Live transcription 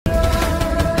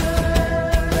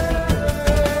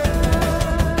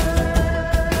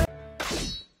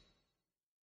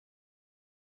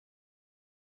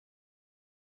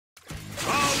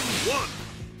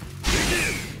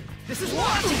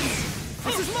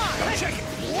on! Check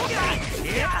it!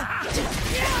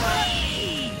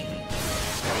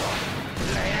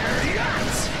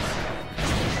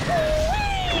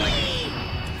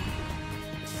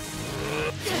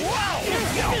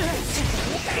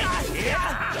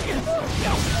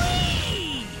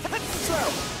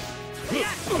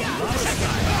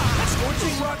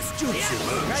 Scorching Rocks Jutsu.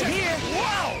 Right here.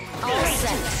 All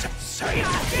set.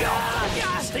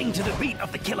 Sting to the beat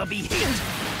of the killer bee heat.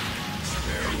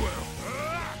 Very well.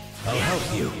 I'll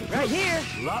help you. Right here.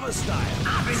 Lava style.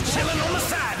 I've been chilling on the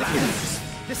sidelines.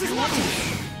 This is one.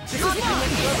 This is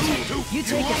one. You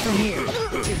take it from here.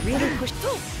 You really push.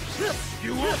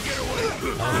 You won't get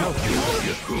away. I'll help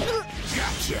you.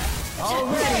 Gotcha. All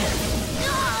ready.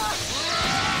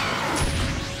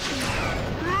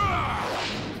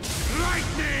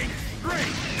 Lightning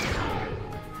strike.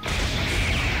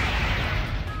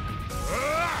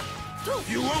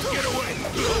 You won't get away.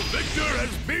 The victor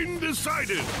has been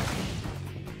decided.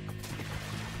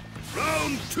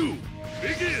 Round 2.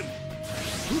 Begin.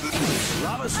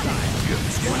 Lava style.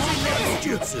 Scorching Rocks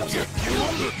Jutsu.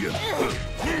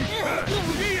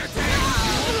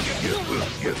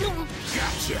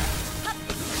 Gotcha.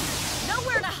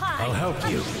 Nowhere to hide. I'll help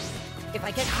you. If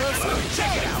I get closer,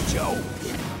 Check it out, Joe.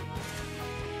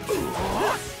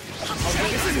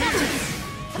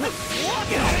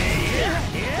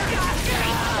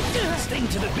 Sting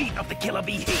to the beat of the killer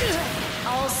bee heat.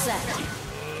 all set.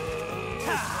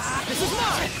 This is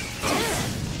mine.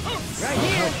 Right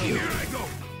here. Here I go.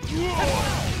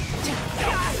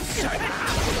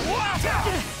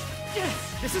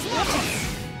 This is mine.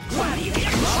 Why do you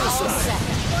get All closer? set.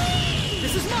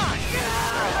 This is mine.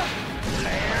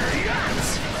 There you go.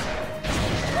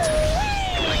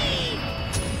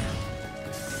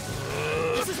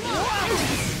 This is mine.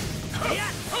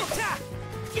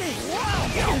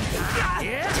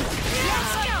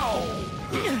 Let's go.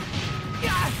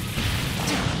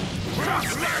 Rock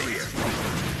barrier.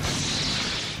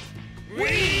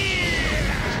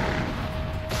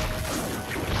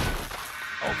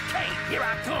 Okay, here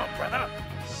I come, brother.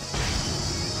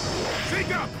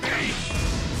 Take up, Benny.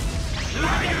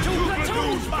 Lion to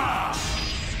platoons, bar.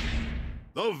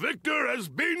 The victor has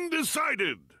been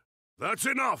decided. That's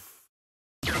enough.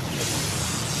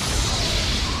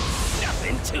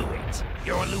 Nothing to it.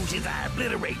 Your illusions I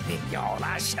obliterate, then y'all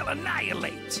I shall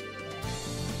annihilate.